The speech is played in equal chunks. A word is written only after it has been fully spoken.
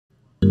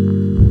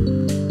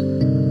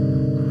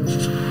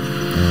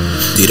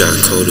beat out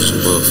cold as a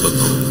motherfucker,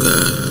 oh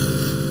God.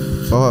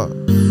 Fuck.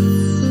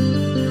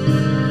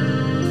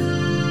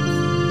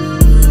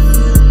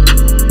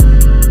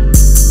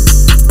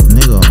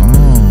 Nigga,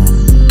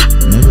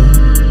 nigga.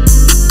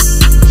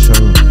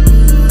 Sure.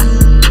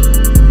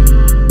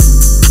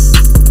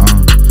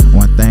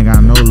 One thing I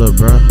know, lil'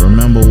 bruh,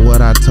 remember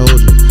what I told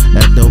you.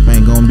 That dope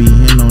ain't gon' be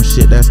hitting on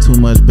shit, that's too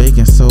much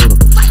baking soda.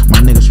 My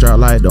niggas strapped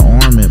like the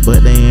army,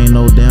 but they ain't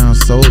no damn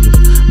soldiers.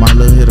 My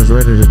little hitters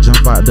ready to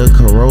jump out the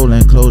Corolla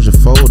and close your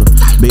folder.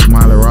 Big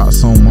Molly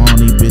rocks on mom,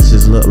 these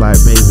bitches look like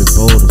baby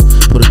boulders.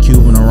 Put a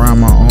Cuban around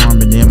my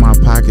arm and then my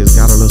pockets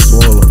got a little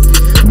swollen.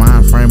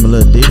 Mind frame a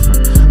little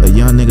different, a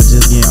young nigga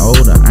just getting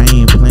older. I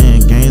ain't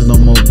playing games no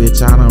more,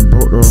 bitch, I done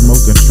broke the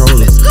remote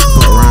controller.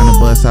 Fuck around and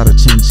bust out a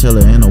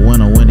chinchilla in the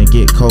winter when it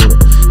get colder.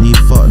 These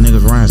fuck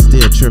niggas round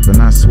still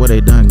tripping, I swear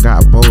they done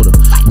got bolder.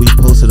 We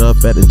posted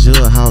up at the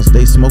Jill house,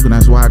 they smoking,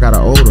 that's why I got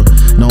an odor.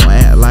 Don't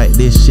act like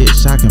this shit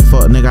shocking,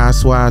 fuck nigga, I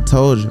swear I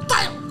told you.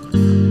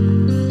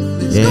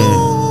 Yeah,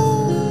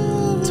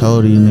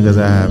 told these niggas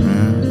I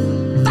man.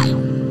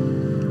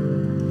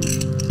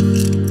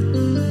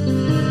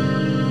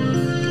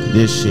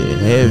 This shit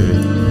heavy.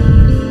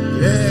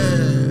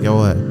 Yeah. Yo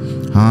what?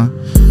 Huh?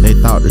 They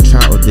thought the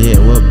trap was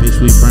dead, well bitch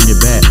we bring it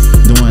back.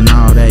 Doing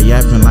all that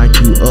yapping like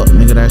you up,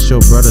 nigga, that's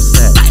your brother's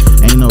sack.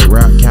 Ain't no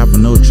rap cap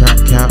or no trap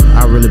cap,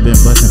 I really been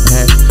busting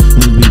packs.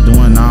 Niggas be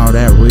doing all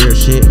that weird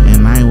shit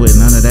and I ain't with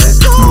none of that.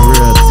 I'm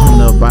real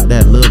tender about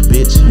that little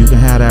bitch, you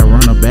can have that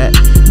runner back.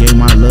 Gave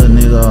my little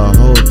nigga a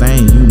whole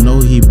thing, you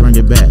know he bring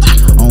it back.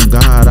 On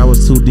God, I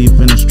was too deep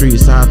in the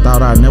streets, so I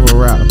thought I'd never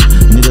rap.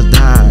 Niggas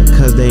died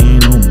cause they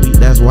ain't no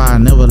beat, that's why I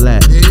never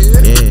laugh.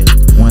 Yeah.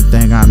 One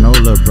thing I know,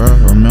 lil' bro,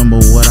 remember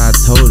what I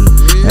told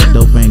you. That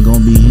dope ain't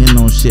gon' be hitting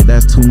on shit,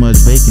 that's too much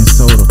baking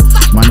soda.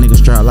 My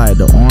niggas strapped like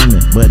the army,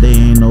 but they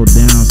ain't no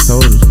damn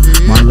soldiers.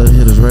 My little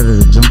hitters ready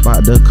to jump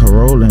out the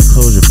Corolla and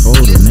close your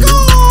folder, nigga.